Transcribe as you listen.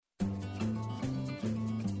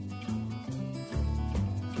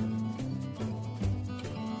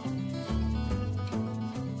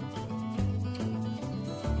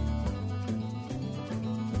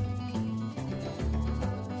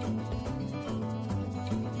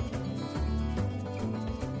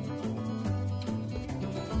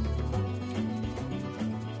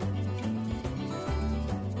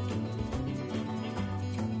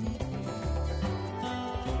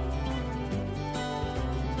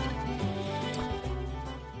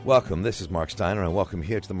Welcome. This is Mark Steiner, and welcome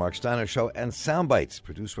here to the Mark Steiner Show and Soundbites,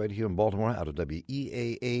 produced right here in Baltimore out of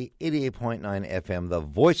WEAA 88.9 FM, the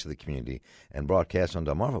voice of the community, and broadcast on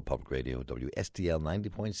Delmarva Public Radio, WSTL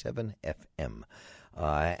 90.7 FM.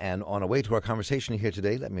 And on our way to our conversation here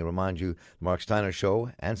today, let me remind you, the Mark Steiner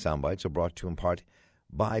Show and Soundbites are brought to you in part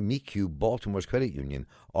by MECU, Baltimore's credit union,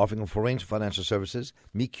 offering a full range of financial services.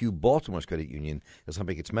 MECU, Baltimore's credit union, is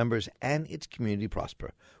helping its members and its community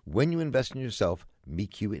prosper. When you invest in yourself,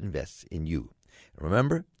 MECU invests in you. And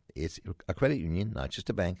remember, it's a credit union, not just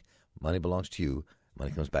a bank. Money belongs to you.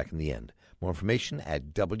 Money comes back in the end. More information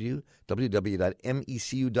at www.mecu.com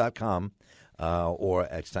or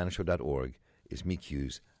at steinershow.org is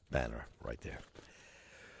MECU's banner right there.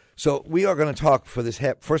 So we are going to talk for this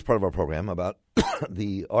first part of our program about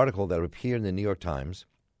the article that appeared in the New York Times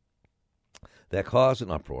that caused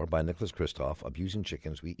an uproar by Nicholas Kristof, Abusing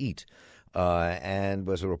Chickens We Eat, and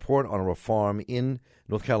was a report on a farm in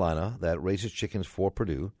North Carolina that raises chickens for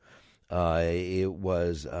Purdue. It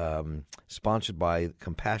was sponsored by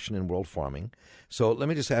Compassion in World Farming. So let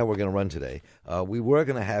me just say how we're going to run today. We were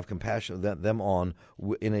going to have Compassion them on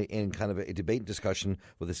in kind of a debate and discussion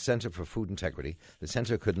with the Center for Food Integrity. The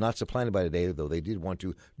Center could not supply anybody today, though they did want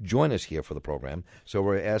to join us here for the program. So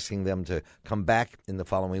we're asking them to come back in the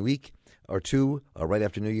following week or two, right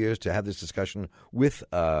after New Year's, to have this discussion with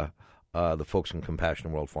the folks from Compassion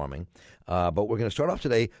in World Farming. But we're going to start off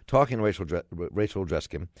today talking to Rachel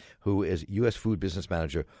Dreskin, who is U.S. Food Business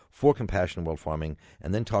Manager for Compassion in World Farming,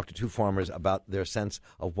 and then talk to two farmers about their sense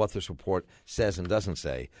of what this report says and doesn't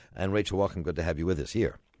say. And Rachel, welcome. Good to have you with us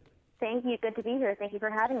here. Thank you. Good to be here. Thank you for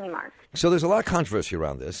having me, Mark. So there's a lot of controversy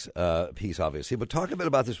around this piece, obviously. But talk a bit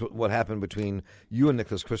about this, what happened between you and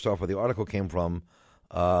Nicholas Kristof, where the article came from,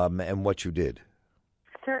 and what you did.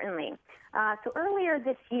 Certainly. So earlier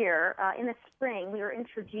this year, in the spring, we were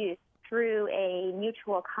introduced through a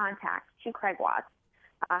mutual contact to Craig Watts,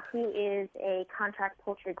 who is a contract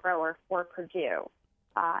poultry grower for Purdue.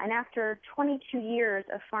 And after 22 years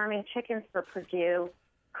of farming chickens for Purdue,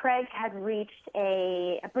 Craig had reached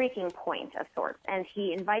a breaking point of sorts, and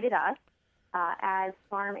he invited us as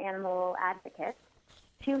farm animal advocates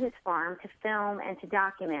to his farm to film and to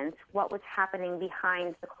document what was happening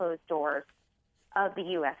behind the closed doors of the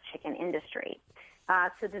U.S. chicken industry.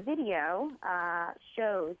 So the video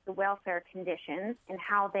shows the welfare conditions and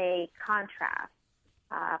how they contrast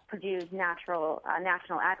Purdue's national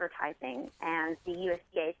advertising and the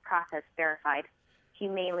USDA's process-verified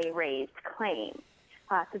humanely raised claim.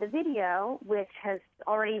 So the video, which has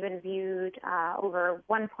already been viewed over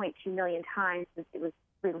 1.2 million times since it was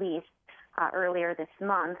released earlier this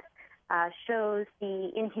month, shows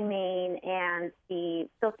the inhumane and the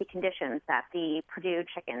filthy conditions that the Purdue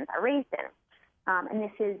chickens are raised in. And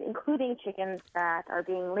this is including chickens that are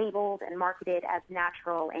being labeled and marketed as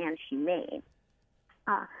natural and humane.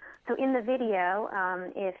 So in the video,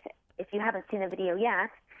 if you haven't seen the video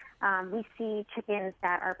yet, we see chickens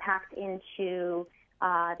that are packed into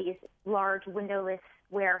these large windowless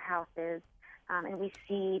warehouses, and we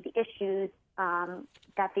see the issues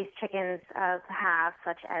that these chickens have,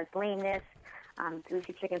 such as lameness. We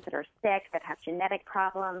see chickens that are sick, that have genetic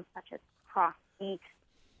problems, such as crossed feet,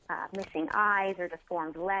 missing eyes or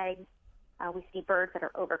deformed legs. We see birds that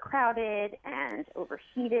are overcrowded and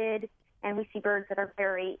overheated, and we see birds that are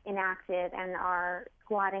very inactive and are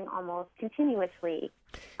squatting almost continuously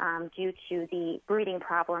due to the breeding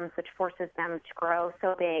problems, which forces them to grow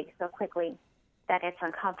so big so quickly that it's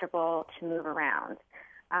uncomfortable to move around.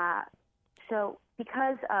 So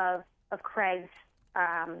because of Craig's,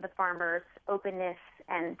 the farmers' openness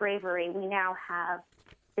and bravery, we now have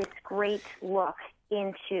this great look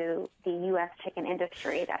into the U.S. chicken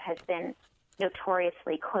industry that has been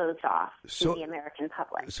notoriously closed off to the American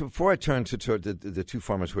public. So before I turn to the two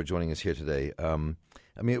farmers who are joining us here today, there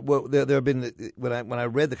have been, when I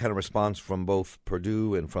read the kind of response from both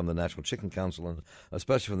Purdue and from the National Chicken Council, and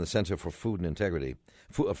especially from the Center for Food Integrity,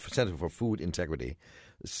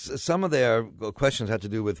 some of their questions had to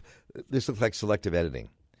do with, this looks like selective editing,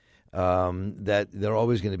 that there are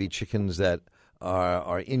always going to be chickens that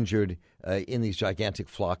are injured in these gigantic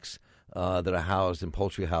flocks that are housed in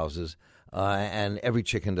poultry houses. And every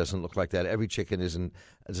chicken doesn't look like that. Every chicken doesn't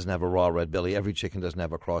have a raw red belly. Every chicken doesn't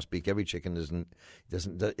have a cross beak. Every chicken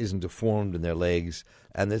isn't deformed in their legs.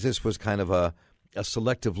 And this was kind of a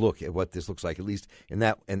selective look at what this looks like, at least in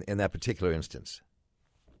that particular instance.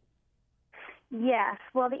 Yes.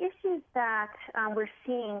 Well, the issues that we're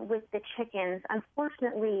seeing with the chickens,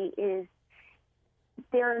 unfortunately, is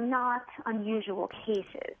they're not unusual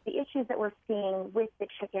cases. The issues that we're seeing with the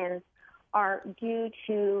chickens are due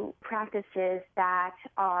to practices that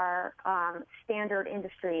are standard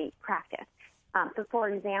industry practice. So, for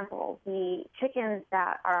example, the chickens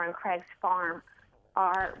that are on Craig's farm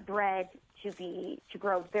are bred to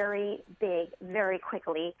grow very big, very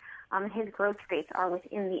quickly. His growth rates are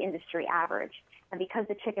within the industry average. And because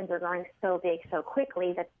the chickens are growing so big so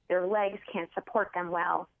quickly that their legs can't support them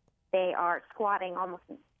well, they are squatting almost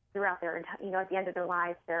throughout their, at the end of their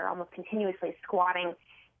lives, they're almost continuously squatting,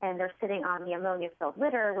 and they're sitting on the ammonia-filled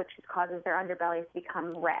litter, which causes their underbellies to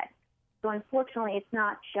become red. So unfortunately, it's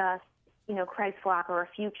not just, Craig's flock or a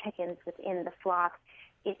few chickens within the flock.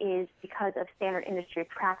 It is because of standard industry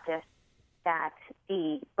practice that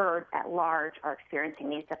the birds at large are experiencing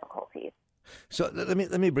these difficulties. So let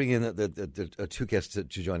me bring in the two guests to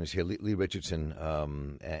join us here, Lee Richardson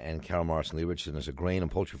and Carol Morrison. Lee Richardson is a grain and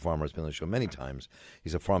poultry farmer. Has been on the show many times.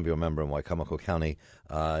 He's a Farm Bureau member in Wicomico County.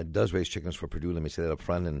 Does raise chickens for Purdue. Let me say that up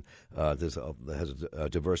front. And has a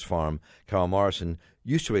diverse farm. Carol Morrison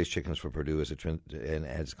used to raise chickens for Purdue and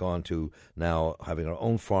has gone to now having her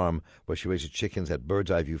own farm where she raises chickens at Bird's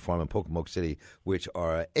Eye View Farm in Pocomoke City, which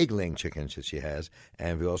are egg-laying chickens that she has.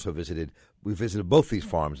 And we visited both these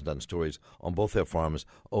farms and done stories on both their farms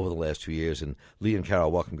over the last 2 years. And Lee and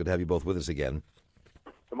Carol, welcome. Good to have you both with us again.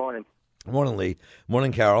 Good morning. Good morning, Lee.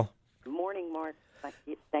 Morning, Carol. Good morning, Mark.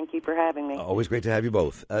 Thank you for having me. Always great to have you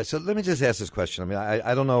both. So let me just ask this question. I mean,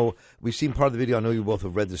 I don't know. We've seen part of the video. I know you both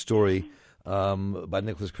have read the story by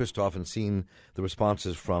Nicholas Kristof and seen the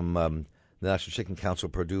responses from the National Chicken Council,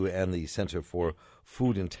 Purdue, and the Center for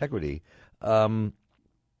Food Integrity. And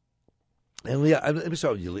Lee, let me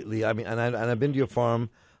start with you, Lee. I mean, and I've been to your farm.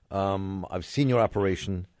 I've seen your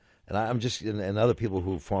operation, and I'm just and other people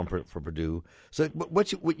who farm for Purdue. So,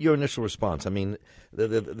 what's your initial response? I mean,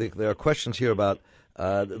 there are questions here about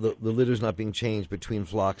the litters not being changed between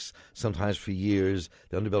flocks, sometimes for years.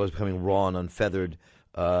 The underbellies becoming raw and unfeathered.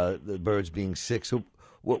 The birds being sick. So,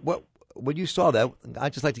 when you saw that,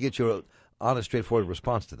 I'd just like to get your honest, straightforward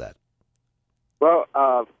response to that. Well,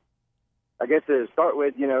 I guess to start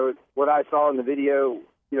with, what I saw in the video,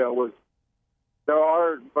 was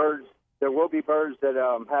there will be birds that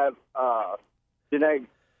have genetic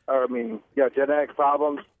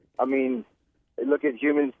problems. I mean, look at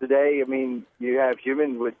humans today. I mean, you have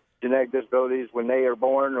humans with genetic disabilities when they are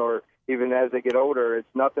born or even as they get older.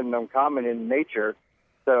 It's nothing uncommon in nature.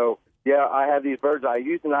 So, yeah, I have these birds. I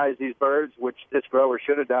euthanize these birds, which this grower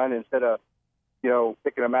should have done instead of,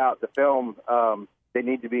 picking them out to film. They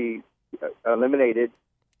need to be eliminated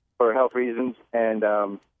for health reasons. And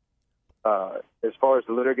as far as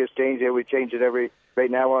the litter gets changed, we change it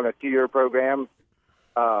right now we're on a 2-year program.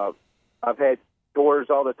 I've had tours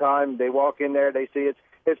all the time. They walk in there, they see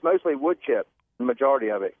it's mostly wood chip, the majority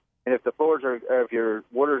of it. And if if your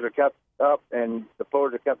waters are kept up and the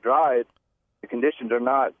floors are kept dry, the conditions are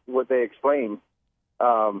not what they explain.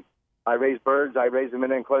 I raise birds. I raise them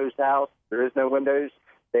in an enclosed house. There is no windows.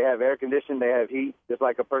 They have air conditioning. They have heat, just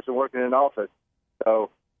like a person working in an office. So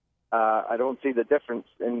I don't see the difference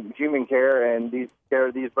in human care and care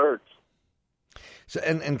of these birds. So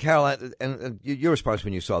and Carol, and your response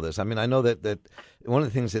when you saw this. I mean, I know that one of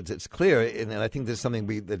the things that's clear, and I think there's something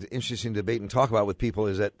that's interesting to debate and talk about with people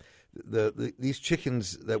is that these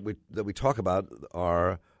chickens that we talk about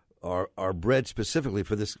are bred specifically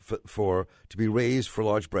for this to be raised for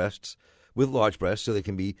large breasts with large breasts, so they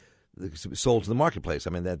can be sold to the marketplace.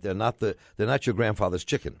 I mean, that they're not your grandfather's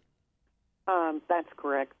chicken. That's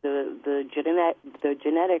correct. The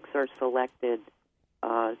genetics are selected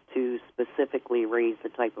to specifically raise the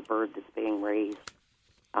type of bird that's being raised.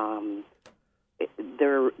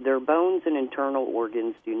 Their bones and internal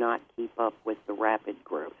organs do not keep up with the rapid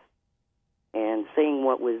growth. And seeing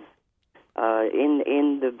what was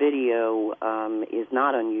in the video is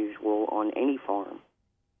not unusual on any farm.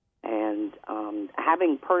 And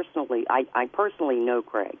having I personally know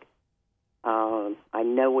Craig. I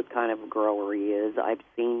know what kind of a grower he is. I've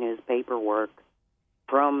seen his paperwork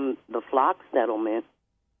from the flock settlement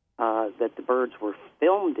that the birds were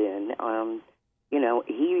filmed in.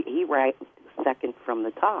 He ranked second from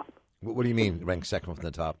the top. What do you mean, ranked second from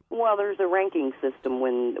the top? Well, there's a ranking system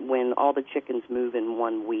when all the chickens move in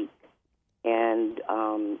 1 week. And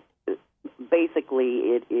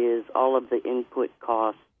basically it is all of the input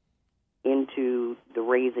costs into the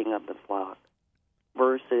raising of the flock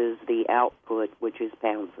versus the output, which is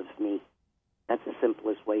pounds of meat. That's the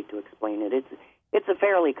simplest way to explain it. It's a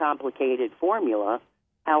fairly complicated formula.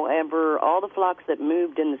 However, all the flocks that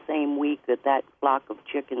moved in the same week that flock of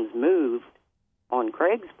chickens moved on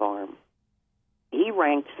Craig's farm, he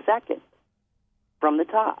ranked second from the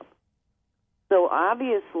top. So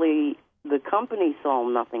obviously, the company saw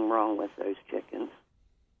nothing wrong with those chickens.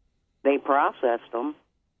 They processed them.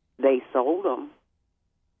 They sold them.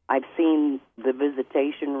 I've seen the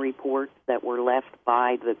visitation reports that were left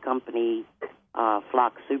by the company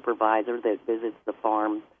flock supervisor that visits the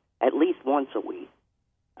farm at least once a week.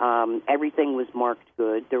 Everything was marked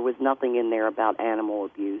good. There was nothing in there about animal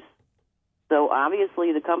abuse. So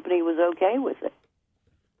obviously the company was okay with it.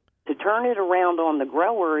 To turn it around on the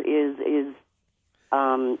grower is the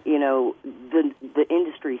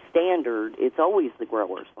industry standard. It's always the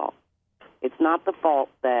grower's fault. It's not the fault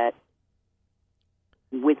that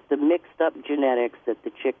with the mixed up genetics that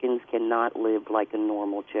the chickens cannot live like a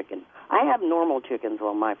normal chicken. I have normal chickens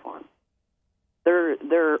on my farm.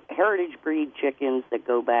 They're heritage breed chickens that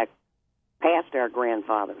go back past our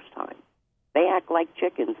grandfather's time. They act like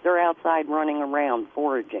chickens. They're outside running around,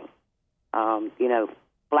 foraging,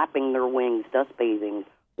 flapping their wings, dust bathing,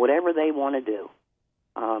 whatever they want to do.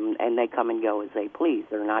 And they come and go as they please.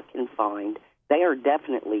 They're not confined. They are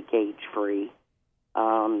definitely cage-free.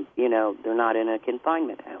 They're not in a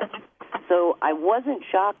confinement house. So I wasn't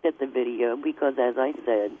shocked at the video because, as I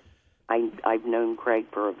said, I've known Craig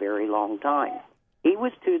for a very long time. He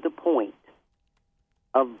was to the point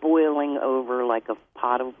of boiling over like a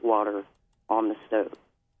pot of water on the stove.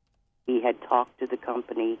 He had talked to the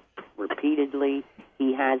company repeatedly.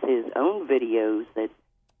 He has his own videos that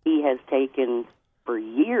he has taken for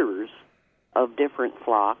years of different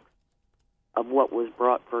flocks of what was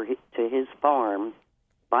brought to his farm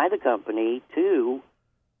by the company to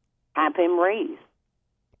have him raised.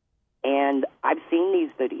 And I've seen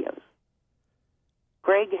these videos.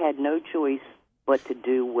 Craig had no choice but to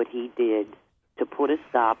do what he did to put a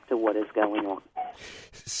stop to what is going on.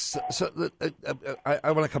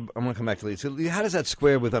 I want to come back to Lee. So, how does that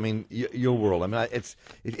square with? I mean, your world. I mean, it's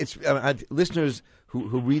listeners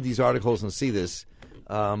who read these articles and see this,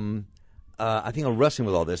 I think are wrestling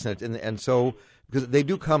with all this, and so because they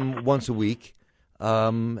do come once a week,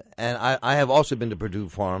 and I have also been to Purdue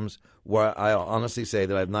farms where I honestly say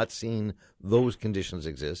that I've not seen those conditions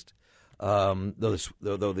exist. Though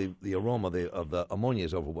the aroma of the ammonia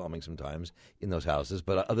is overwhelming sometimes in those houses,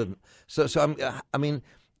 but other than I mean,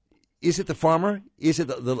 is it the farmer? Is it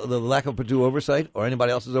the lack of Purdue oversight or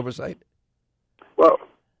anybody else's oversight? Well,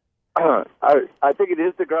 I think it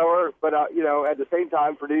is the grower, but at the same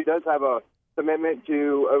time, Purdue does have a commitment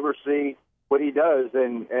to oversee what he does,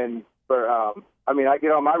 and for I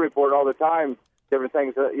get on my report all the time different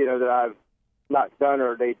things that I've not done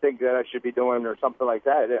or they think that I should be doing or something like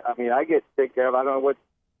that. I mean, I get taken care of. I don't know what's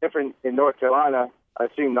different in North Carolina. I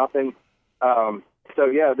assume nothing. So,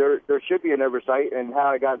 yeah, there should be an oversight, and how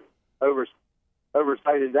I got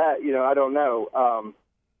oversighted that, I don't know.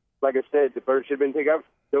 Like I said, the birds should have been taken up.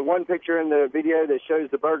 The one picture in the video that shows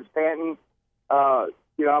the birds panting, I'm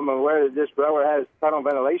aware that this grower has tunnel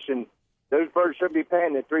ventilation. Those birds should be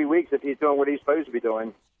panting in 3 weeks if he's doing what he's supposed to be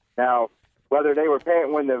doing. Now, whether they were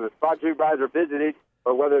panting when the flock supervisor visited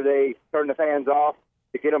or whether they turned the fans off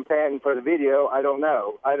to get them panting for the video, I don't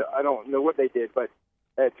know. I don't know what they did. But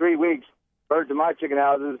at 3 weeks, birds in my chicken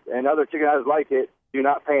houses and other chicken houses like it do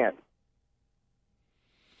not pant.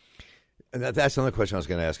 And that's another question I was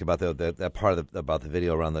going to ask about that part about the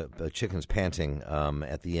video around the chickens panting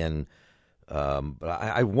at the end. But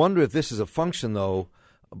I wonder if this is a function, though,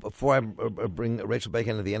 before I bring Rachel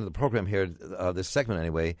Bacon to the end of the program here, this segment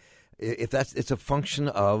anyway, if it's a function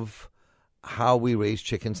of how we raise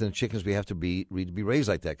chickens, and the chickens we have to be raised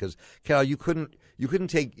like that. Because Carol, you couldn't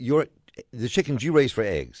take the chickens you raise for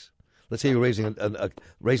eggs. Let's say you're raising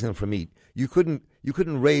them for meat. You couldn't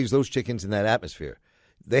raise those chickens in that atmosphere.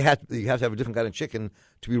 You have to have a different kind of chicken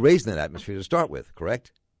to be raised in that atmosphere to start with.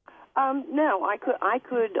 Correct? No, I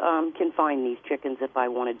could confine these chickens if I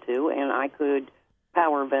wanted to, and I could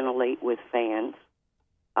power ventilate with fans.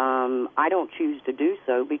 I don't choose to do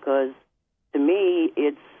so because, to me,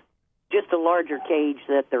 it's just a larger cage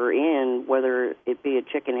that they're in, whether it be a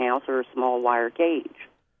chicken house or a small wire cage.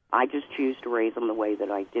 I just choose to raise them the way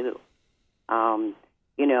that I do.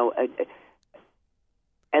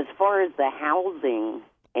 As far as the housing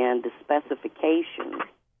and the specifications,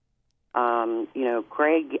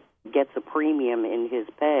 Craig gets a premium in his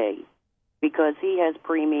pay because he has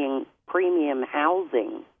premium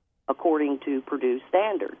housing according to Purdue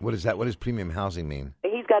standards. What is that? What does premium housing mean?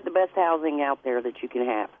 He's got the best housing out there that you can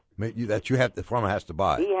have. The farmer has to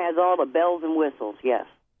buy. He has all the bells and whistles, yes.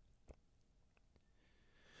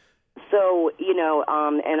 So,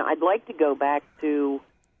 and I'd like to go back to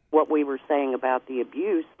what we were saying about the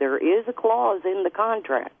abuse. There is a clause in the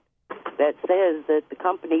contract that says that the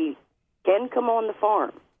company can come on the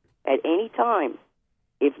farm at any time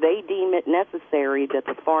if they deem it necessary that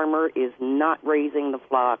the farmer is not raising the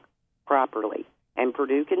flock properly. And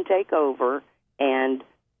Purdue can take over, and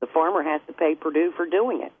the farmer has to pay Purdue for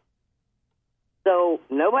doing it. So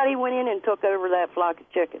nobody went in and took over that flock of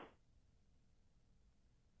chickens.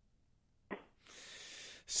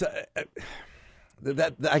 So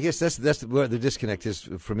I guess that's where the disconnect is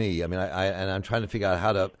for me. I mean, I'm trying to figure out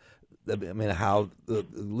how the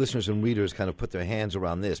listeners and readers kind of put their hands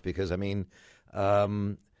around this, because I mean,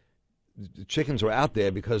 chickens are out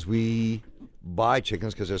there because we buy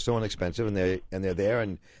chickens because they're so inexpensive, and they're there,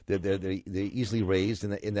 and they're easily raised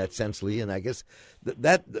in that sense, Lee. And I guess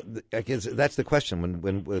that's the question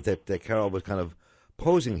when that Carol was kind of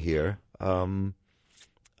posing here.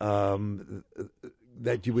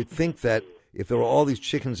 That you would think that if there were all these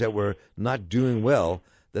chickens that were not doing well,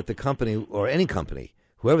 that the company, or any company,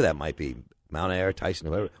 whoever that might be, Mount Air, Tyson,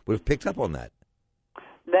 whoever, would have picked up on that.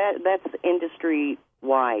 That's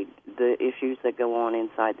industry-wide, the issues that go on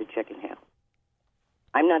inside the chicken house.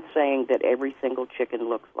 I'm not saying that every single chicken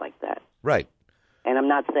looks like that. Right. And I'm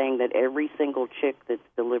not saying that every single chick that's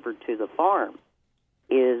delivered to the farm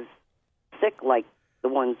is sick like the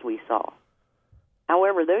ones we saw.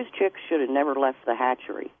 However, those chicks should have never left the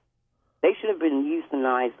hatchery. They should have been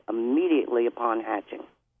euthanized immediately upon hatching,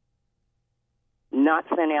 not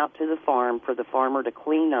sent out to the farm for the farmer to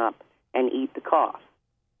clean up and eat the cost.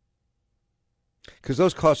 Because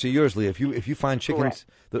those costs are yours, Lee. If you find chickens,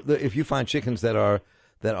 if you find chickens that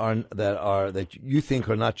you think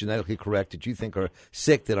are not genetically correct, that you think are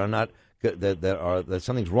sick, that are not that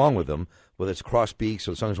something's wrong with them, whether it's cross beaks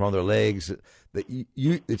or something's wrong with their legs, that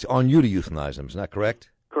it's on you to euthanize them. Isn't that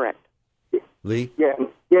correct? Correct. Lee? Yeah,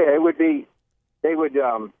 it would be. They would.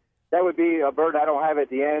 That would be a bird I don't have at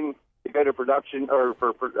the end to go to production or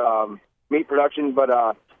for meat production. But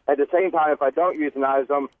at the same time, if I don't euthanize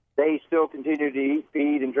them, they still continue to eat,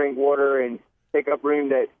 feed, and drink water and take up room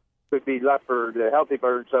that could be left for the healthy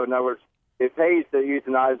birds. So in other words, it pays to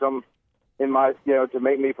euthanize them to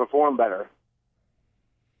make me perform better.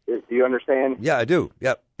 Do you understand? Yeah, I do.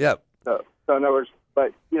 Yep. So in other words,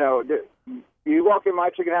 but you walk in my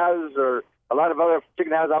chicken houses or a lot of other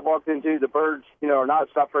chicken houses I've walked into, the birds, are not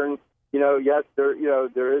suffering. Yes, there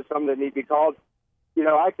is some that need to be called.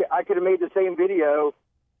 I could have made the same video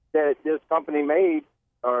that this company made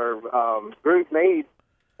or group made,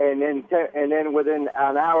 and then within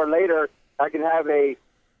an hour later, I can have a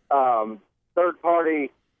third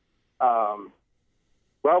party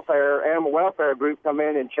animal welfare group come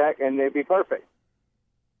in and check, and they'd be perfect.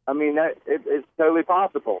 I mean, it's totally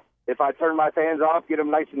possible. If I turn my fans off, get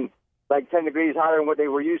them nice and like 10 degrees higher than what they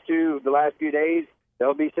were used to the last few days,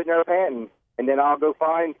 they'll be sitting there panting. And then I'll go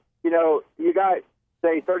find, you got,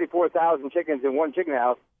 say, 34,000 chickens in one chicken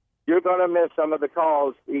house. You're going to miss some of the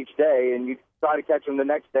calls each day, and you try to catch them the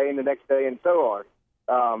next day and the next day and so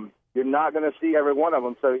on. You're not going to see every one of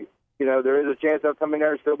them. So, there is a chance they'll come in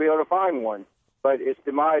there and still be able to find one. But it's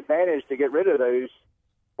to my advantage to get rid of those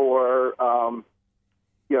for,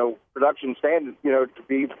 production standards, to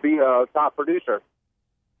be a top producer.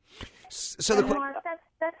 So Mark,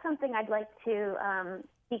 that's something I'd like to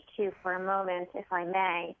speak to for a moment, if I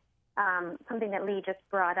may. Something that Lee just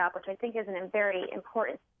brought up, which I think is a very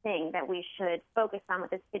important thing that we should focus on with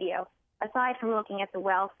this video. Aside from looking at the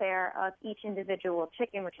welfare of each individual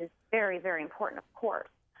chicken, which is very, very important, of course,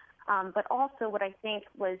 but also what I think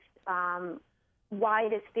was why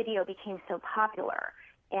this video became so popular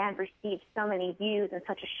and received so many views in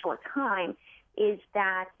such a short time is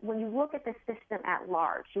that when you look at the system at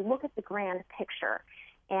large, you look at the grand picture,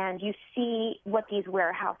 and you see what these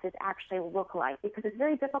warehouses actually look like, because it's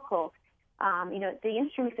very difficult. The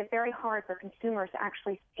industry makes it very hard for consumers to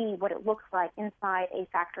actually see what it looks like inside a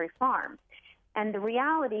factory farm. And the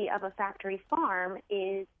reality of a factory farm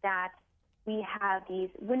is that we have these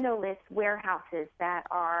windowless warehouses that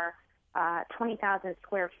are 20,000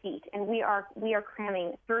 square feet, and we are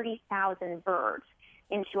cramming 30,000 birds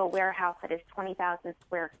into a warehouse that is 20,000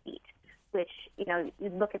 square feet, which, you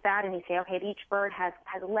look at that and you say, okay, each bird has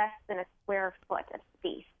less than a square foot of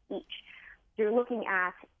space each. You're looking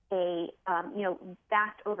at a,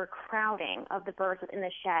 vast overcrowding of the birds within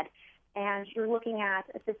the shed, and you're looking at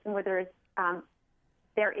a system where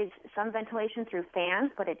there is some ventilation through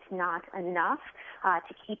fans, but it's not enough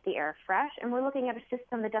to keep the air fresh. And we're looking at a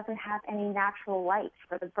system that doesn't have any natural light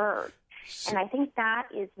for the birds. And I think that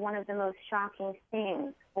is one of the most shocking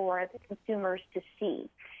things for the consumers to see.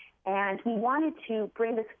 And we wanted to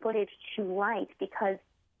bring this footage to light because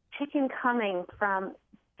chicken coming from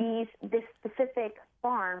this specific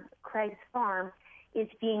farm, Craig's Farm, is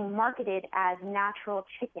being marketed as natural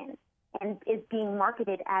chicken and is being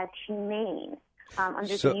marketed as humane. under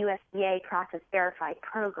the USDA Process Verified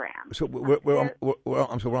program. So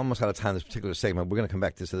we're almost out of time this particular segment. We're going to come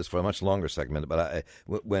back to this for a much longer segment, but I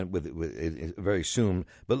went with it very soon.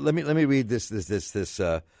 But let me read this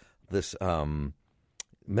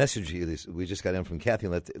message here we just got in from Kathy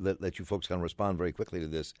and let you folks kind of respond very quickly to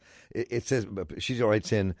this. It says, she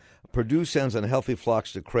writes in, Purdue sends unhealthy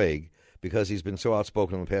flocks to Craig because he's been so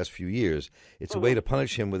outspoken in the past few years. It's a way to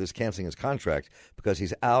punish him with his canceling his contract because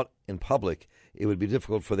he's out in public. It would be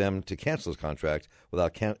difficult for them to cancel his contract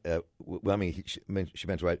without she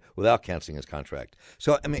meant to write without canceling his contract.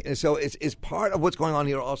 So it's part of what's going on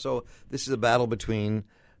here. Also, this is a battle between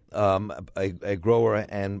a grower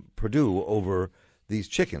and Purdue over these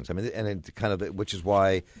chickens. I mean, and it kind of, which is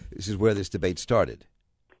why this is where this debate started.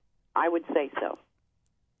 I would say so.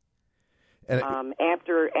 And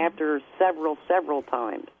after several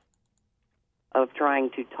times of trying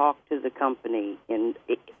to talk to the company in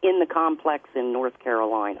the complex in North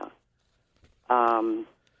Carolina,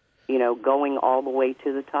 going all the way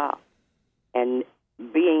to the top, and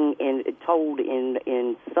being told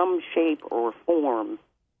in some shape or form,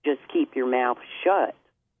 just keep your mouth shut.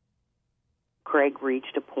 Craig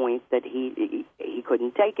reached a point that he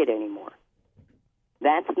couldn't take it anymore.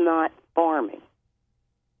 That's not farming.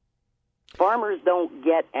 Farmers don't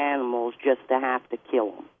get animals just to have to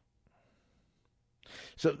kill them.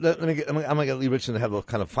 So I'm going to get Lee Richardson to have a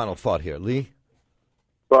kind of final thought here. Lee?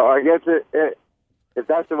 Well, I guess if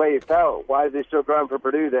that's the way he felt, why is he still growing for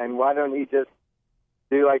Purdue then? Why don't he just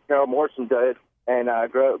do like Carol Morrison did and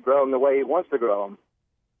grow them the way he wants to grow them?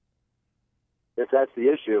 If that's the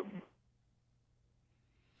issue.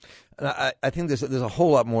 I think there's a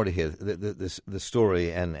whole lot more to hear, the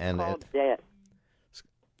story. And it's called debt.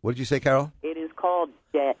 What did you say, Carol? It is called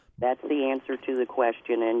debt. That's the answer to the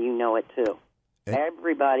question, and you know it too.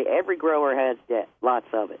 Every grower has debt, lots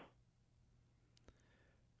of it.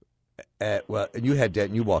 Well, and you had debt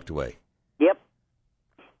and you walked away. Yep.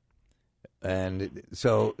 And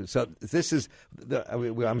so this is,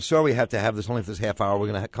 I'm sorry we have to have this only for this half hour. We're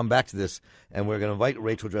going to come back to this, and we're going to invite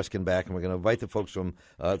Rachel Dreskin back, and we're going to invite the folks from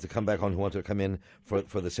to come back on who want to come in for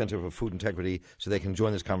the Center for Food Integrity so they can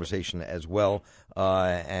join this conversation as well.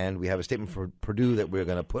 And we have a statement for Purdue that we're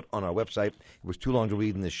going to put on our website. It was too long to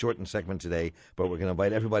read in this shortened segment today, but we're going to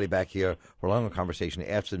invite everybody back here for a longer conversation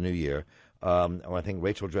after the new year. I want to thank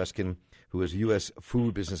Rachel Dreskin, who is U.S.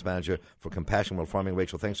 Food Business Manager for Compassion World Farming.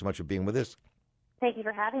 Rachel, thanks so much for being with us. Thank you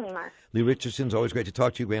for having me, Mark. Lee Richardson's always great to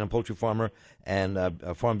talk to you, grain and poultry farmer and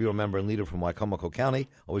a Farm Bureau member and leader from Wicomico County.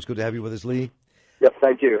 Always good to have you with us, Lee. Yes,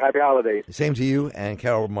 thank you. Happy holidays. Same to you. And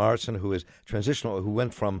Carol Morrison, who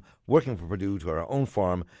went from working for Purdue to her own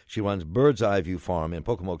farm. She runs Bird's Eye View Farm in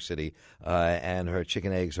Pocomoke City, and her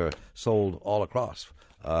chicken eggs are sold all across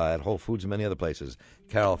at Whole Foods and many other places.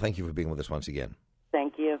 Carol, thank you for being with us once again.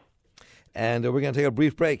 Thank you. And we're going to take a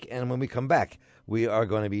brief break, and when we come back, we are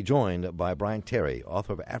going to be joined by Bryant Terry,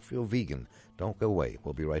 author of Afro-Vegan. Don't go away.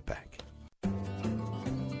 We'll be right back.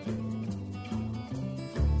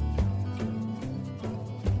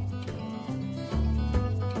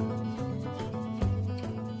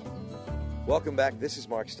 Welcome back. This is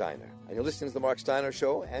Mark Steiner, and you're listening to The Mark Steiner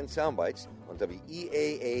Show and Soundbites on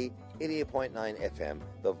WEAA 88.9 FM,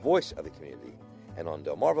 the voice of the community, and on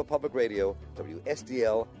Delmarva Public Radio,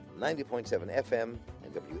 WSDL 90.7 FM,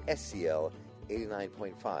 and WSCL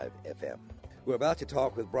 89.5 FM. We're about to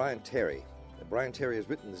talk with Bryant Terry. Bryant Terry has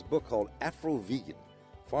written this book called Afro-Vegan,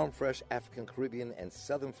 Farm Fresh African, Caribbean, and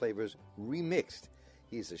Southern Flavors Remixed.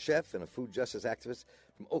 He's a chef and a food justice activist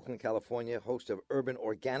from Oakland, California, host of Urban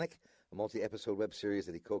Organic, a multi-episode web series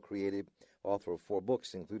that he co-created, author of 4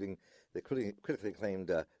 books, including the critically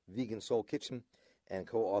acclaimed Vegan Soul Kitchen, and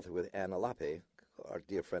co-author with Anna Lappe, our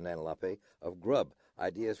dear friend Anna Lappe, of Grub,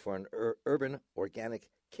 Ideas for an Urban Organic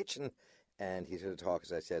Kitchen. And he's here to talk,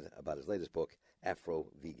 as I said, about his latest book,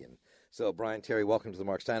 Afro-Vegan. So, Bryant Terry, welcome to the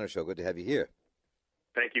Mark Steiner Show. Good to have you here.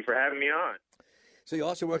 Thank you for having me on. So you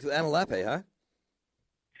also worked with Anna Lappe, huh?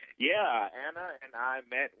 Yeah, Anna and I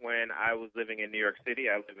met when I was living in New York City.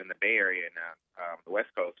 I live in the Bay Area now, the West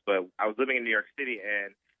Coast, but I was living in New York City,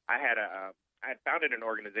 and I had founded an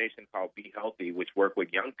organization called Be Healthy, which worked with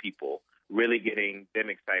young people, really getting them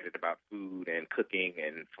excited about food and cooking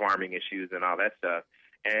and farming issues and all that stuff.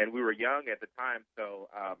 And we were young at the time, so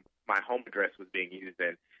my home address was being used.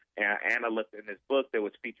 And Anna looked in this book that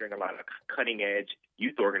was featuring a lot of cutting-edge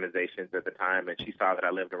youth organizations at the time, and she saw that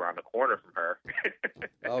I lived around the corner from her.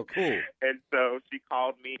 Oh, cool. And so she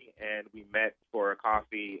called me, and we met for a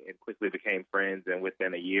coffee and quickly became friends. And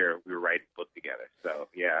within a year, we were writing a book together. So,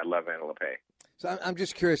 yeah, I love Anna Lappe. So I'm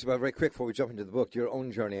just curious about, very quick before we jump into the book, your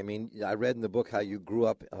own journey. I mean, I read in the book how you grew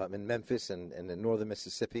up in Memphis and in northern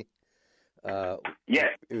Mississippi.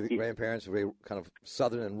 Yes. Your grandparents were very kind of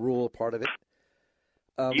southern and rural part of it.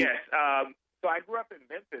 Yes. So I grew up in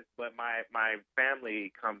Memphis, but my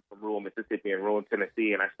family comes from rural Mississippi and rural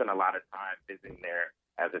Tennessee, and I spent a lot of time visiting there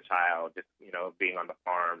as a child, just, being on the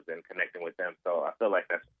farms and connecting with them. So I feel like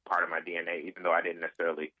that's part of my DNA, even though I didn't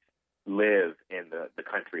necessarily live in the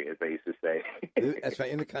country, as they used to say. That's right,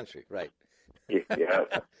 in the country, right. Yeah.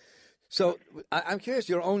 So I'm curious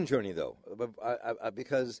your own journey, though,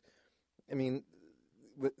 because, I mean,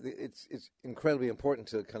 it's incredibly important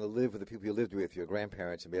to kind of live with the people you lived with, your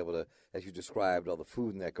grandparents, and be able to, as you described, all the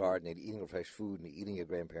food in that garden, and eating fresh food and eating your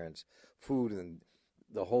grandparents' food and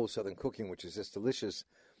the whole Southern cooking, which is just delicious.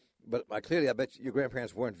 But clearly, I bet your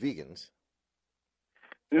grandparents weren't vegans.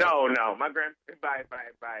 No. My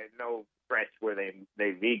by no stretch were they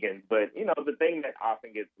vegan. But the thing that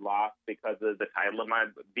often gets lost because of the title of my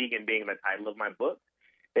vegan being the title of my book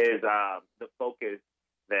is the focus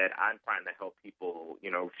that I'm trying to help people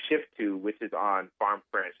shift to, which is on farm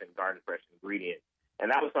fresh and garden fresh ingredients. And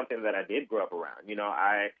that was something that I did grow up around.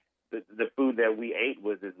 The food that we ate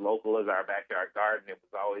was as local as our backyard garden. It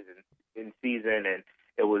was always in season, and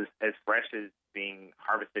it was as fresh as being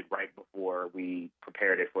harvested right before we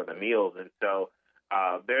prepared it for the meals. And so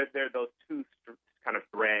there are those two kind of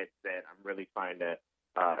threads that I'm really trying to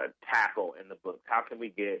tackle in the book. How can we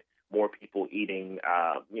get more people eating,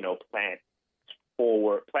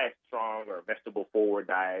 plant strong or vegetable forward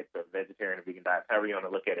diets or vegetarian or vegan diets, however you want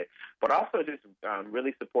to look at it, but also just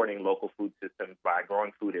really supporting local food systems by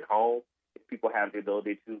growing food at home if people have the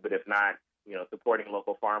ability to, but if not, supporting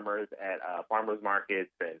local farmers at farmers markets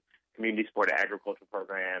and community supported agriculture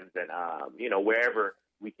programs and, wherever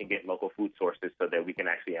we can get local food sources so that we can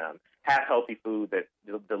actually have healthy food that's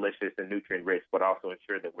delicious and nutrient rich, but also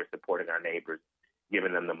ensure that we're supporting our neighbors,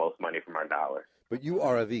 giving them the most money from our dollars. But you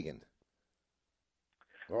are a vegan.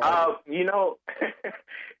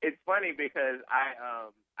 It's funny because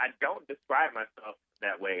I don't describe myself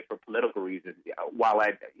that way for political reasons. While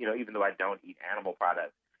even though I don't eat animal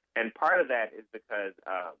products, and part of that is because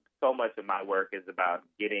so much of my work is about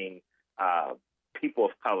getting people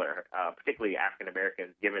of color, particularly African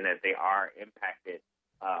Americans, given that they are impacted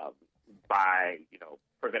by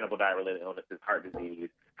preventable diet-related illnesses, heart disease,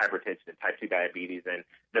 hypertension, and type 2 diabetes, and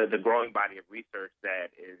the growing body of research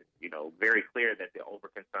that is, very clear that the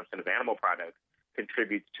overconsumption of animal products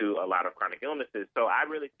contributes to a lot of chronic illnesses. So I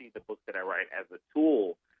really see the books that I write as a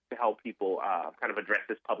tool to help people kind of address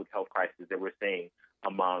this public health crisis that we're seeing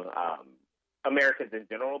among Americans in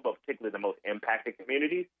general, but particularly the most impacted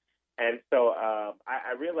communities. And so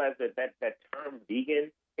I realized that term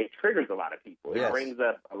vegan, it triggers a lot of people. Yes. It brings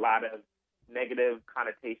up a lot of negative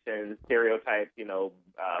connotations, stereotypes,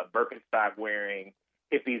 Birkenstock wearing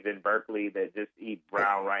hippies in Berkeley that just eat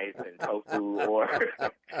brown rice and tofu or,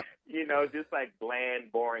 just like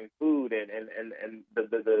bland, boring food. And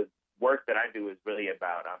the work that I do is really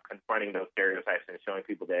about confronting those stereotypes and showing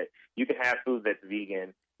people that you can have food that's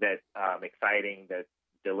vegan, that's exciting, that's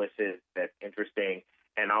delicious, that's interesting.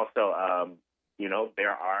 And also, there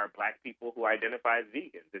are Black people who identify as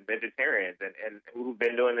vegans and vegetarians and who've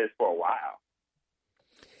been doing this for a while.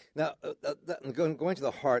 Now, going to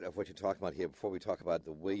the heart of what you're talking about here, before we talk about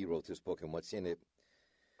the way you wrote this book and what's in it,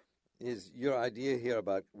 is your idea here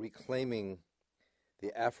about reclaiming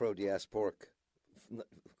the Afro-diasporic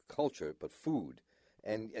culture, but food,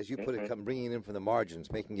 and as you put it, bringing it in from the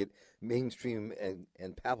margins, making it mainstream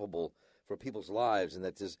and palpable for people's lives, and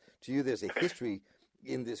that there's a history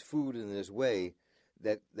in this food in this way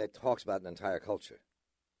that talks about an entire culture.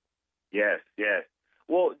 Yes.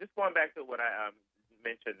 Well, just going back to what I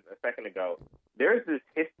mentioned a second ago, there's this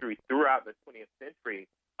history throughout the 20th century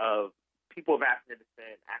of people of African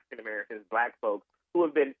descent, African Americans, Black folks, who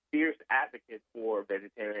have been fierce advocates for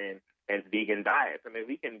vegetarian and vegan diets. I mean,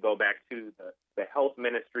 we can go back to the health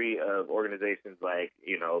ministry of organizations like,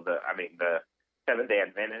 the Seventh-day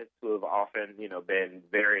Adventists, who have often, been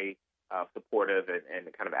very supportive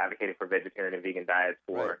and kind of advocating for vegetarian and vegan diets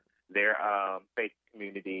for their faith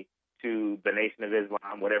community, to the Nation of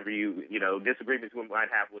Islam, whatever disagreements we might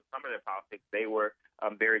have with some of their politics. They were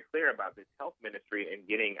very clear about this health ministry and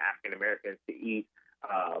getting African Americans to eat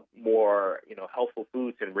more, healthful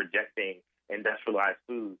foods and rejecting industrialized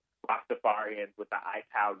foods. Rastafarians with the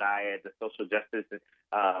ITAL diet, the social justice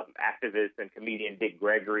activist and comedian Dick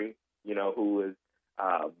Gregory, who was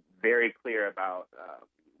very clear about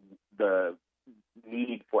the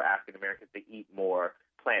need for African Americans to eat more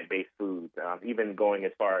plant-based foods, even going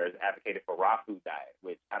as far as advocating for raw food diet,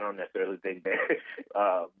 which I don't necessarily think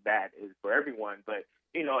that that is for everyone. But,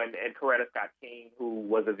 you know, and Coretta Scott King, who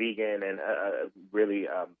was a vegan and really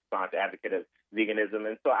staunch advocate of veganism.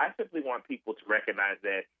 And so I simply want people to recognize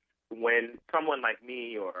that when someone like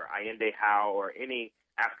me or Allende Howe or any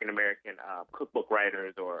African-American cookbook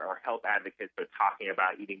writers or health advocates are talking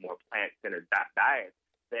about eating more plant-centered diets,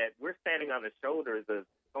 that we're standing on the shoulders of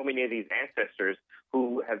so many of these ancestors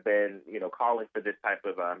who have been, you know, calling for this type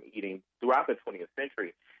of eating throughout the 20th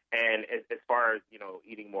century. And as far as, you know,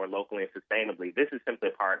 eating more locally and sustainably, this is simply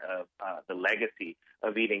a part of the legacy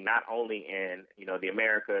of eating not only in, you know, the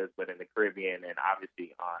Americas, but in the Caribbean and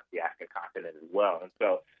obviously on the African continent as well. And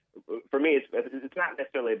so for me, it's not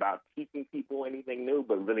necessarily about teaching people anything new,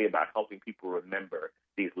 but really about helping people remember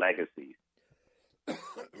these legacies.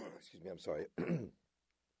 Excuse me, I'm sorry.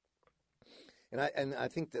 And I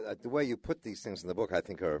think that the way you put these things in the book, I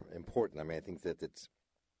think, are important. I mean, I think that it's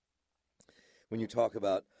when you talk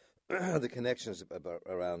about the connections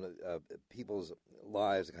around people's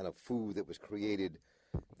lives, the kind of food that was created,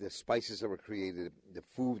 the spices that were created, the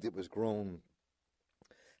food that was grown,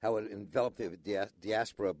 how it enveloped the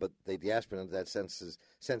diaspora, but the diaspora in that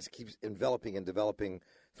sense keeps enveloping and developing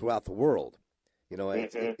throughout the world. You know,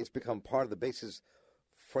 it's become part of the basis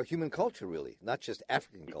for human culture, really, not just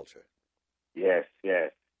African culture. Yes,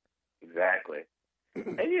 exactly.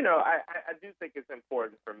 And, you know, I do think it's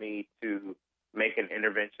important for me to make an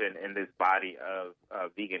intervention in this body of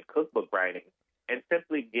vegan cookbook writing and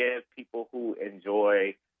simply give people who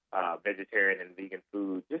enjoy vegetarian and vegan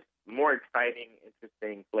food just more exciting,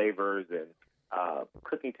 interesting flavors and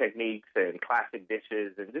cooking techniques and classic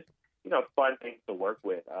dishes and just, you know, fun things to work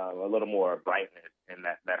with, a little more brightness in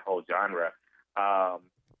that whole genre.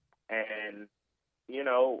 And, you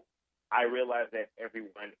know, I realize that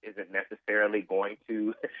everyone isn't necessarily going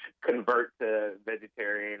to convert to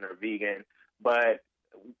vegetarian or vegan, but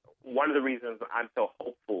one of the reasons I'm so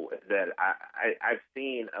hopeful is that I've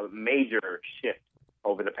seen a major shift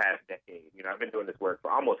over the past decade. You know, I've been doing this work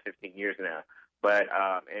for almost 15 years now, but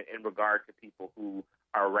in regard to people who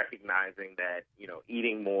are recognizing that, you know,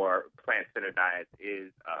 eating more plant-centered diets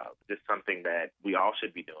is just something that we all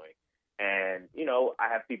should be doing. And, you know, I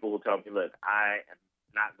have people who tell me, look, I am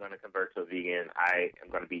not going to convert to a vegan. I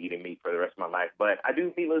am going to be eating meat for the rest of my life. But I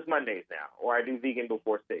do meatless Mondays now, or I do vegan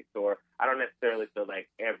before 6, or I don't necessarily feel like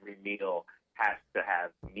every meal has to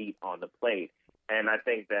have meat on the plate. And I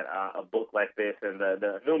think that a book like this and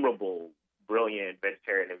the innumerable brilliant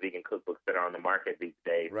vegetarian and vegan cookbooks that are on the market these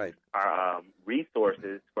days are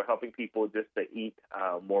resources for helping people just to eat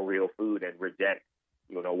more real food and reject,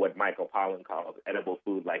 you know, what Michael Pollan calls edible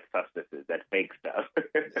food like substances, that fake stuff.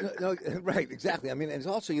 No, right, exactly. I mean, and it's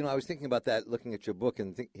also, you know, I was thinking about that, looking at your book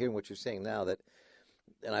and hearing what you're saying now, that,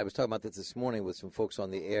 and I was talking about this morning with some folks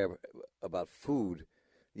on the air about food,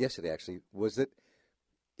 yesterday actually, was that,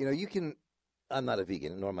 you know, I'm not a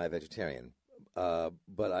vegan, nor am I a vegetarian,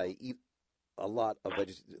 but I eat a lot of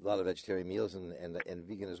vegetarian meals and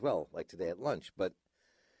vegan as well, like today at lunch. But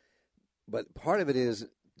part of it is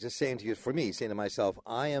just saying to myself,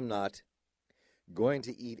 I am not going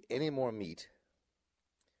to eat any more meat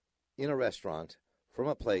in a restaurant from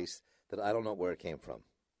a place that I don't know where it came from.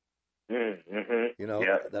 Mm-hmm. You know,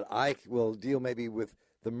 that I will deal maybe with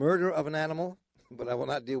the murder of an animal, but I will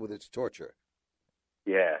not deal with its torture.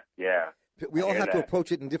 Yeah. We all have to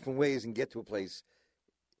approach it in different ways and get to a place.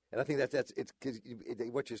 And I think that's it's because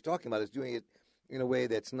what you're talking about is doing it in a way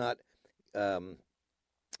that's not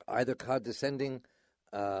either condescending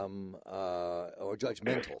or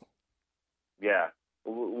judgmental. Yeah.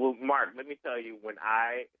 Well, Mark, let me tell you, when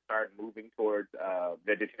I started moving towards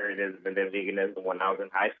vegetarianism and then veganism when I was in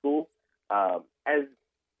high school, as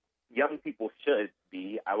young people should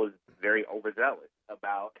be, I was very overzealous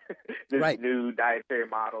about this new dietary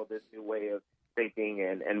model, this new way of thinking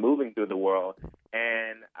and moving through the world.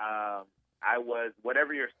 And I was,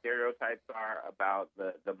 whatever your stereotypes are about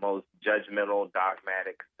the most judgmental,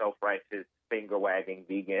 dogmatic, self-righteous, finger-wagging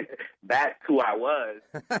vegan, that's who I was.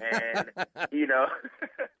 And, you know,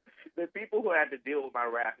 the people who had to deal with my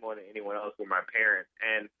wrath more than anyone else were my parents.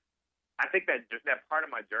 And I think that part of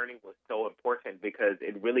my journey was so important because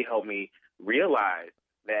it really helped me realize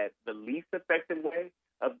that the least effective way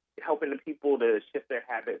of helping the people to shift their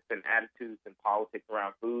habits and attitudes and politics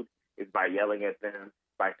around food is by yelling at them,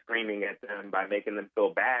 by screaming at them, by making them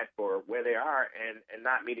feel bad for where they are and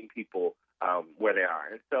not meeting people where they are.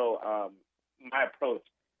 And so my approach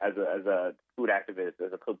as a food activist,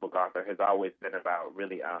 as a cookbook author, has always been about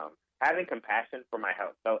really having compassion for my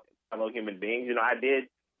fellow human beings. You know, I did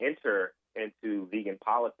enter into vegan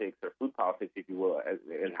politics or food politics, if you will,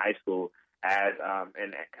 in high school, as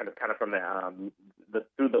and kind of from the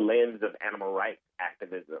through the lens of animal rights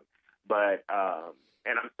activism. But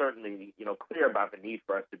and I'm certainly clear about the need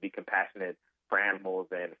for us to be compassionate for animals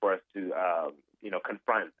and for us to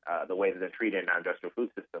confront the way that they're treated in our industrial food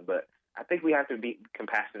system. But I think we have to be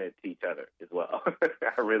compassionate to each other as well.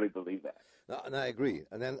 I really believe that. No, I agree.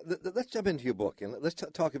 And then let's jump into your book and let's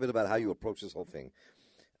talk a bit about how you approach this whole thing.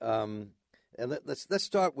 And let's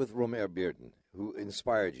start with Romare Bearden, who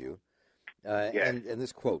inspired you. Yes. And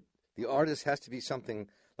this quote: "The artist has to be something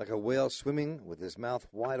like a whale swimming with his mouth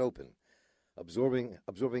wide open, absorbing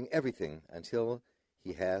everything until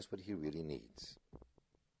he has what he really needs."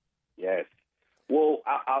 Yes. Well,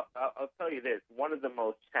 I'll tell you this. One of the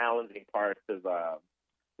most challenging parts of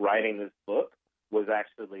writing this book was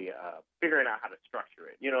actually figuring out how to structure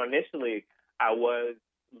it. Initially I was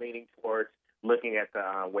leaning towards looking at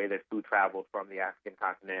the way that food traveled from the African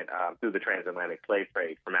continent through the transatlantic slave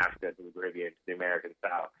trade from Africa to the Caribbean to the American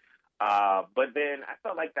South. But then I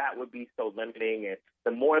felt like that would be so limiting, and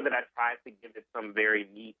the more that I tried to give it some very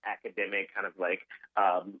neat academic kind of like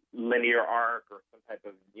linear arc or some type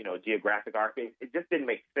of geographic arc, it just didn't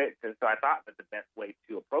make sense. And so I thought that the best way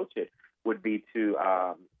to approach it would be to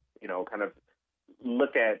kind of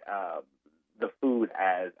look at the food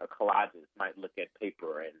as a collagist might look at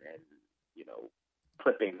paper and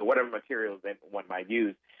clippings or whatever materials that one might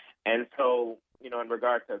use. And so in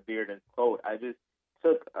regard to Bearden's quote, I just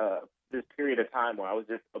took this period of time where I was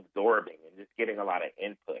just absorbing and just getting a lot of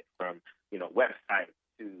input from, websites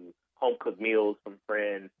to home cooked meals from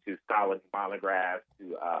friends to scholarly monographs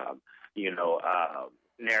to,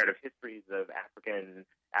 narrative histories of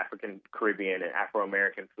African Caribbean and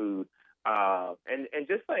Afro-American food, and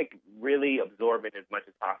just like really absorbing as much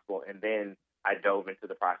as possible. And then I dove into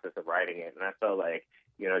the process of writing it, and I felt like,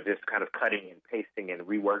 just kind of cutting and pasting and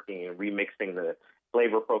reworking and remixing the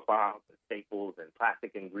flavor profiles and staples and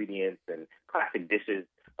plastic ingredients and classic dishes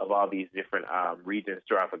of all these different regions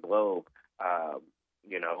throughout the globe.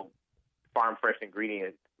 Farm fresh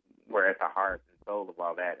ingredients were at the heart and soul of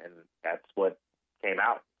all that, and that's what came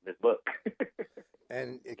out this book.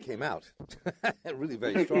 And it came out really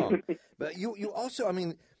very strong. But you also, I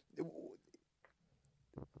mean,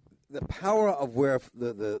 the power of where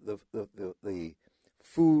the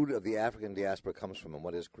food of the African diaspora comes from and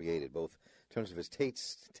what is created, both in terms of its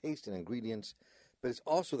taste and ingredients, but it's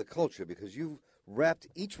also the culture, because you've wrapped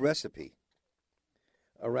each recipe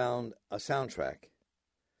around a soundtrack,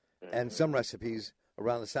 and some recipes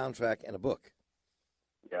around the soundtrack and a book.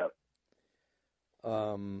 Yep.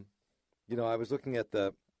 I was looking at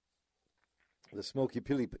the smoky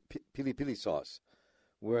pili pili sauce,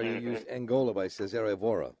 where you used Angola by Cesare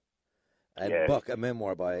Evora, and Yes. Buck, a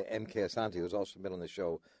memoir by M.K. Asante, who's also been on the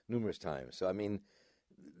show numerous times. So, I mean,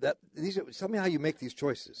 tell me how you make these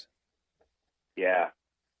choices. Yeah.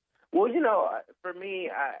 Well, for me,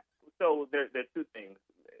 so there's two things.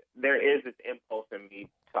 There is this impulse in me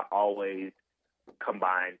to always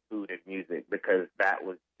combine food and music, because that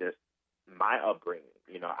was just my upbringing.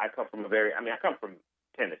 I come from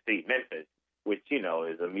Tennessee, Memphis, which,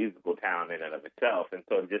 is a musical town in and of itself. And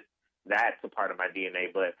so just that's a part of my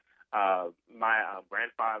DNA. But my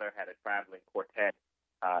grandfather had a traveling quartet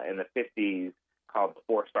in the 50s called the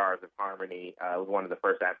Four Stars of Harmony. It was one of the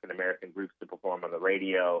first African-American groups to perform on the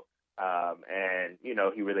radio. And,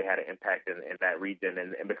 he really had an impact in that region.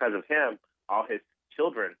 And because of him, all his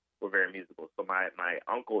children were very musical. So my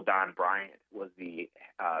uncle, Don Bryant, was the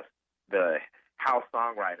house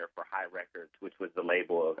songwriter for High Records, which was the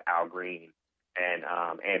label of Al Green. And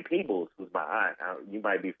Ann Peebles, who's my aunt, you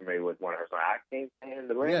might be familiar with one of her songs, "I Can't Stand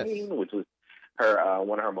the Rain," Yes. which was her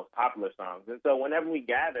one of her most popular songs. And so whenever we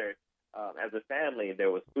gathered as a family, there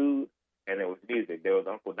was food and there was music. There was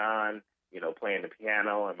Uncle Don, playing the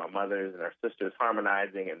piano, and my mother's and her sisters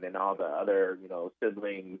harmonizing, and then all the other,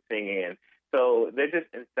 siblings singing. So they're just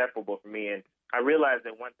inseparable for me. And I realized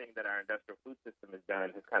that one thing that our industrial food system has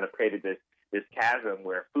done has kind of created this chasm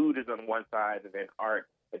where food is on one side and then art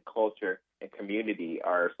and culture and community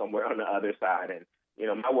are somewhere on the other side. And,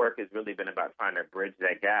 my work has really been about trying to bridge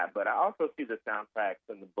that gap. But I also see the soundtracks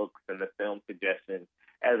and the books and the film suggestions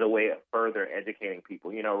as a way of further educating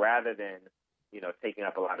people, rather than, taking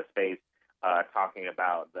up a lot of space talking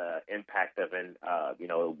about the impact of,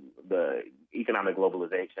 the economic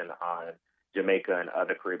globalization on Jamaica and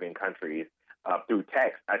other Caribbean countries. Through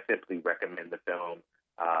text, I simply recommend the film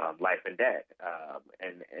Life and Debt.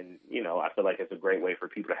 And I feel like it's a great way for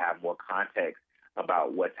people to have more context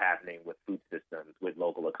about what's happening with food systems, with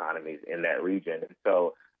local economies in that region. And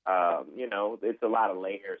so, it's a lot of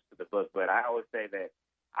layers to the book. But I always say that,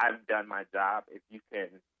 I've done my job. If you can,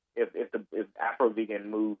 if Afro-Vegan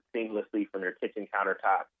moves seamlessly from your kitchen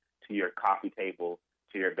countertop to your coffee table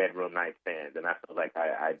to your bedroom nightstand, and I feel like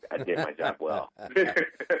I did my job well.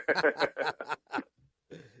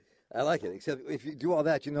 I like it. Except if you do all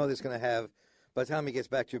that, you know, there's going to have, by the time he gets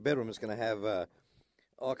back to your bedroom, it's going to have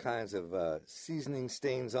all kinds of seasoning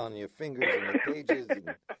stains on your fingers and the pages.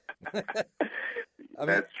 And I mean,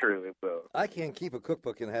 that's true. It will. I can't keep a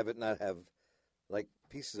cookbook and have it not have like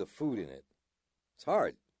pieces of food in it. It's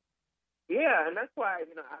hard. Yeah, and that's why,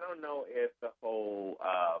 I don't know if the whole,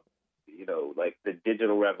 like the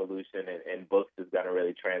digital revolution in books is going to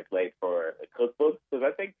really translate for cookbooks, because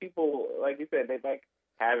I think people, like you said, they like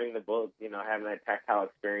having the book, having that tactile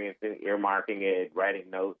experience and earmarking it, writing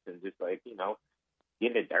notes, and just like,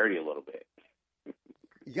 getting it dirty a little bit.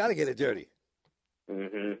 You got to get it dirty.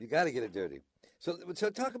 Mm-hmm. You got to get it dirty. So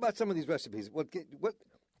talk about some of these recipes. What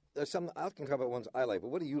some I can talk about ones I like, but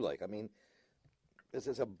what do you like? I mean,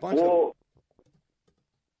 there's a bunch of.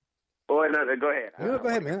 Well, no, go ahead. No, go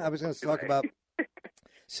ahead, man. I was going to talk about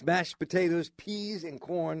smashed potatoes, peas, and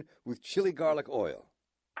corn with chili garlic oil.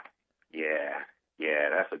 Yeah,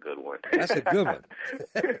 that's a good one. That's a good one.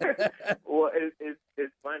 Well,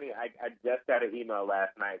 it's funny. I just got an email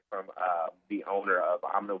last night from the owner of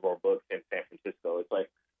Omnivore Books in San Francisco.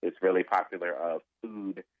 It's really popular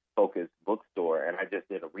food-focused bookstore, and I just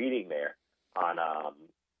did a reading there on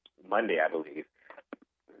Monday, I believe.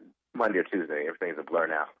 Monday or Tuesday. Everything's a blur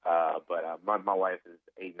now. But my wife is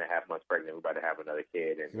 8.5 months pregnant. We're about to have another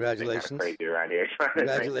kid. And congratulations. Kind of crazy around here.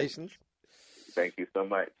 Congratulations. Thank you so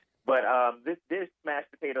much. But this dish, mashed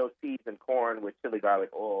potatoes, peas, and corn with chili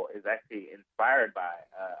garlic oil, is actually inspired by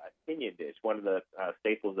a Kenyan dish, one of the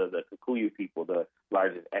staples of the Kikuyu people, the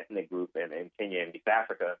largest ethnic group in Kenya and East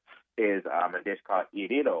Africa, is a dish called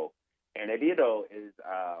iriro. And iriro is,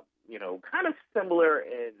 kind of similar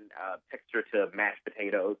in texture to mashed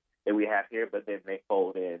potatoes that we have here, but then they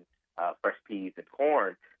fold in fresh peas and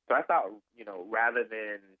corn. So I thought, rather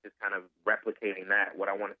than just kind of replicating that, what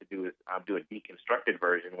I wanted to do is do a deconstructed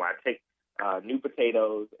version where I take new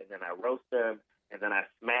potatoes and then I roast them and then I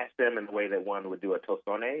smash them in the way that one would do a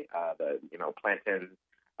tostone, the plantain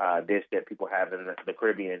dish that people have in the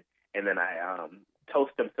Caribbean, and then I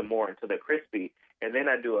toast them some more until they're crispy, and then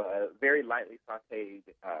I do a very lightly sautéed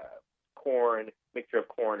mixture of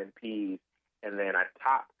corn and peas, and then I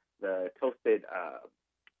top the toasted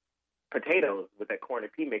potatoes with that corn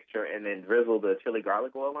and pea mixture, and then drizzle the chili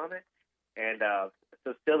garlic oil on it. And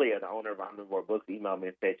Cecilia, the owner of Omnivore Books, emailed me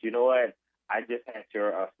and said, you know what? I just had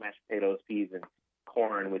your mashed potatoes, peas, and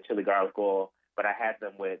corn with chili garlic oil, but I had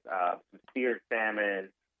them with some seared salmon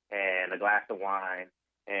and a glass of wine,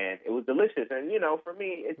 and it was delicious. And, for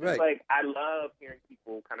me, it's just like I love hearing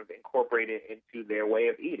people kind of incorporate it into their way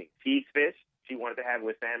of eating. She eats fish. She wanted to have it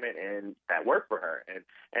with salmon, and that worked for her. And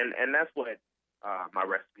that's what my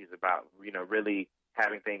recipe is about, really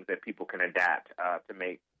having things that people can adapt to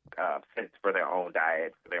make sense for their own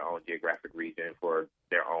diet, for their own geographic region, for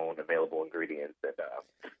their own available ingredients, and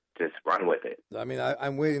just run with it. I mean,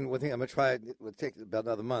 I'm waiting. One thing I'm going to try, it will take about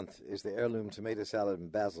another month, is the heirloom tomato salad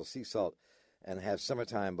and basil sea salt, and have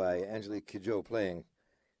Summertime by Angelique Kidjo playing.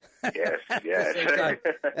 Yes, yes.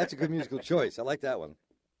 That's a good musical choice. I like that one.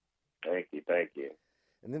 Thank you.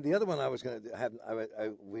 And then the other one I was going to have,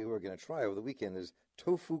 we were going to try over the weekend is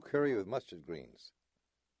tofu curry with mustard greens.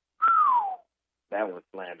 That one's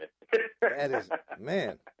slamming. That is,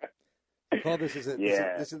 man. I call this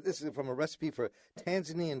this is from a recipe for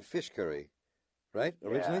Tanzanian fish curry, right?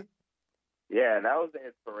 Originally. Yeah, that was the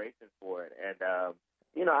inspiration for it, and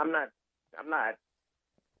I'm not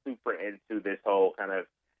super into this whole kind of,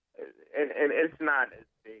 and it's not as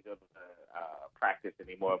big of a practice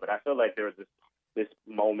anymore. But I feel like there was this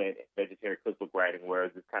moment in vegetarian cookbook writing where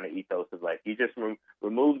this kind of ethos is like you just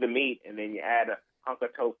remove the meat and then you add a hunk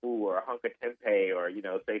of tofu or a hunk of tempeh or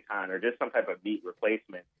seitan or just some type of meat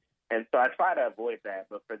replacement. And so I try to avoid that.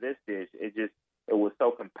 But for this dish, it was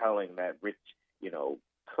so compelling, that rich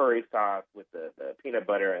curry sauce with the peanut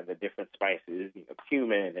butter and the different spices,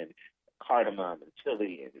 cumin and cardamom and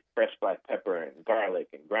chili and fresh black pepper and garlic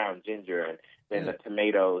and ground ginger and then the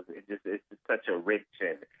tomatoes. It's just such a rich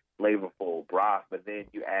and flavorful broth. But then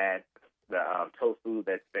you add the tofu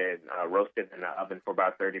that's been roasted in the oven for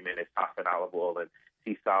about 30 minutes, tossed in olive oil and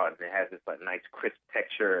sea salt, and it has this nice crisp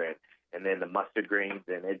texture, and then the mustard greens,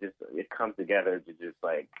 and it comes together to just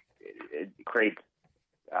it creates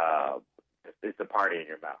it's a party in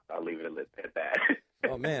your mouth. I'll leave it at that.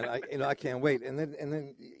 Oh man, I can't wait. And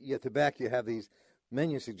then at the back you have these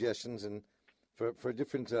menu suggestions, and for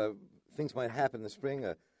different things might happen in the spring.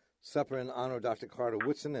 A supper in honor of Dr. Carter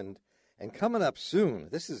Woodson, and And coming up soon,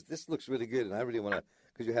 this looks really good, and I really want to,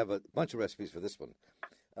 because you have a bunch of recipes for this one,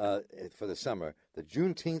 for the summer, the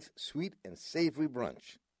Juneteenth Sweet and Savory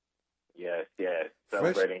Brunch. Yes.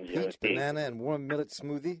 Fresh Celebrating peach, Juneteenth. banana, and warm millet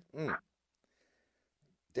smoothie.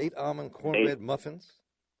 Date almond cornbread muffins.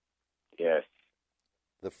 Yes.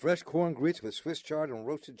 The fresh corn grits with Swiss chard and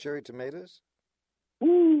roasted cherry tomatoes.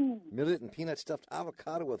 Woo! Millet and peanut stuffed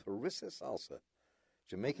avocado with harissa salsa.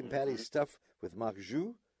 Jamaican patties stuffed with mak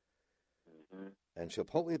jus. And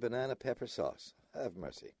chipotle banana pepper sauce. Have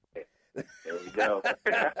mercy. There we go.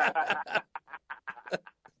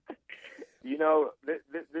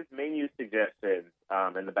 This menu suggestion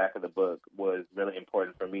in the back of the book was really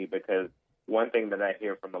important for me because one thing that I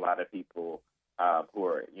hear from a lot of people who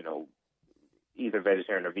are, either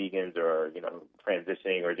vegetarian or vegans or,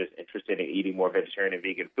 transitioning or just interested in eating more vegetarian and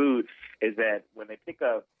vegan food is that when they pick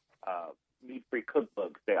up meat-free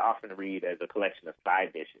cookbooks, they often read as a collection of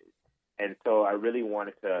side dishes. And so I really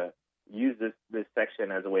wanted to use this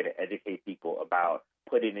section as a way to educate people about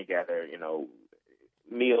putting together,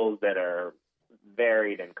 meals that are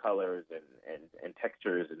varied in colors and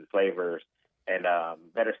textures and flavors and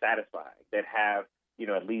that are satisfying, that have,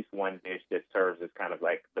 at least one dish that serves as kind of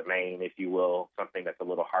like the main, if you will, something that's a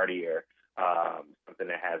little heartier, something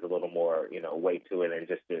that has a little more, weight to it and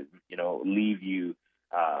just to, leave you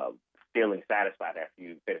feeling satisfied after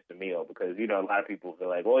you finish the meal because, a lot of people feel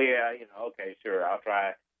like, well, yeah, okay, sure, I'll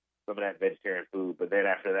try some of that vegetarian food, but then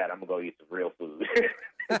after that, I'm going to go eat some real food.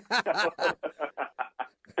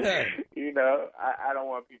 I don't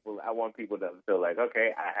want people, I want people to feel like,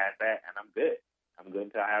 okay, I had that and I'm good. I'm good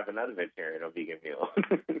until I have another vegetarian or vegan meal.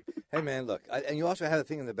 Hey, man, look, and you also have a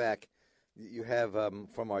thing in the back. You have,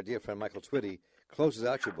 from our dear friend Michael Twitty, closes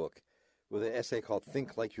out your book with an essay called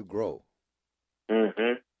Think Like You Grow.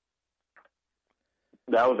 Mm-hmm.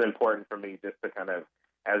 That was important for me just to kind of,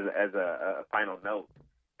 as a final note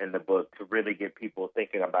in the book, to really get people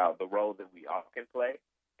thinking about the role that we all can play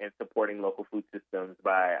in supporting local food systems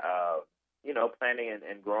by, planting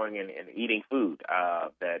and growing and eating food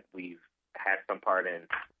that we've had some part in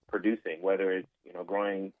producing, whether it's,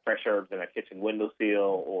 growing fresh herbs in a kitchen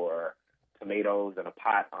windowsill or tomatoes in a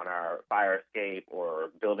pot on our fire escape or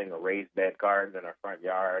building a raised bed garden in our front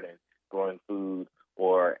yard and growing food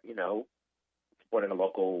or, supporting a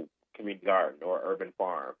local community garden or urban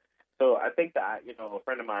farm. So I think that, a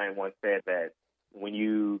friend of mine once said that when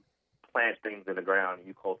you plant things in the ground and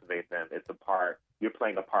you cultivate them, you're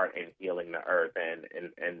playing a part in healing the earth.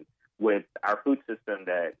 And with our food system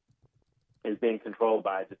that is being controlled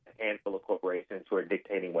by just a handful of corporations who are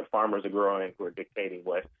dictating what farmers are growing, who are dictating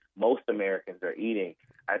what most Americans are eating,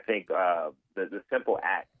 I think the simple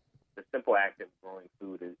act of growing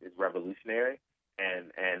food is revolutionary.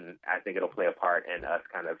 And I think it'll play a part in us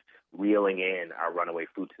kind of reeling in our runaway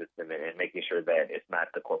food system and making sure that it's not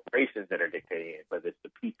the corporations that are dictating it, but it's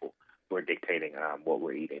the people who are dictating what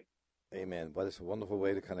we're eating. Amen. Well, it's a wonderful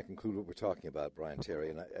way to kind of conclude what we're talking about, Bryant Terry.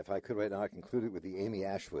 And if I could right now, I'd conclude it with the Amy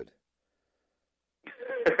Ashwood.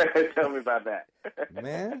 Tell me about that.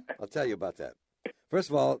 Man, I'll tell you about that. First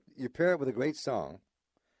of all, you pair it with a great song,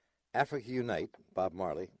 Africa Unite, Bob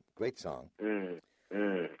Marley. Great song.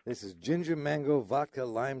 This is ginger, mango, vodka,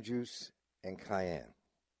 lime juice, and cayenne.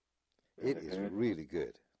 It is really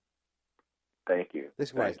good. Thank you. This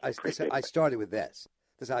is why I started with this.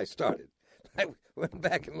 This is how I started. I went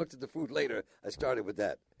back and looked at the food later. I started with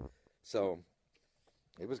that. So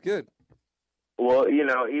it was good. Well, even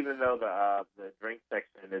though the drink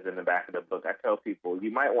section is in the back of the book, I tell people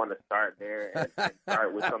you might want to start there and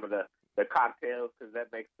start with some of the cocktails because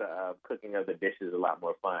that makes the cooking of the dishes a lot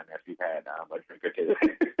more fun after you've had a drink or two.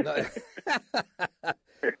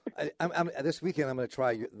 This weekend I'm going to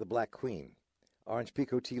try the Black Queen, orange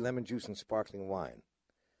pico tea, lemon juice, and sparkling wine.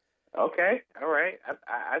 Okay, all right.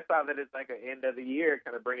 I saw that it's like an end of the year,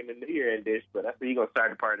 kind of bringing the New Year in dish, but I see you're going to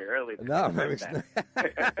start the party early. No,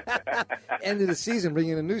 end of the season,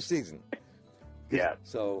 bringing in a new season. Yeah.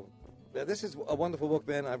 So this is a wonderful book,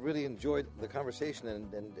 man. I've really enjoyed the conversation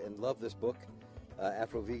and love this book,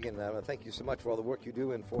 Afro-Vegan. Thank you so much for all the work you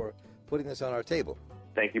do and for putting this on our table.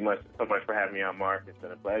 Thank you so much for having me on, Mark. It's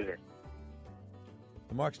been a pleasure.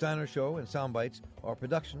 The Mark Steiner Show and Soundbites are a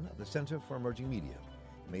production of the Center for Emerging Media,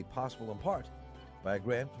 made possible in part by a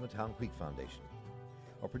grant from the Town Creek Foundation.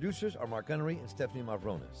 Our producers are Mark Gunnery and Stephanie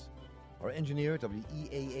Mavronis. Our engineer at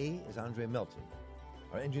WEAA is Andre Melton.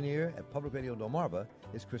 Our engineer at Public Radio Delmarva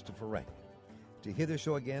is Christopher Rank. To hear this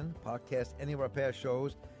show again, podcast any of our past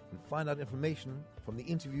shows, and find out information from the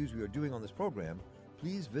interviews we are doing on this program,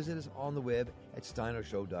 please visit us on the web at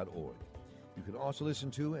steinershow.org. You can also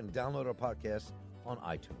listen to and download our podcasts on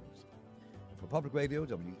iTunes. For Public Radio,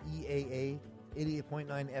 WEAA 88.9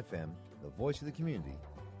 FM, the voice of the community,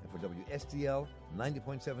 and for WSDL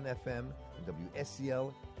 90.7 FM and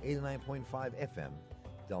WSCL 89.5 FM,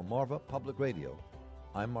 Delmarva Public Radio,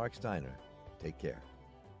 I'm Mark Steiner. Take care.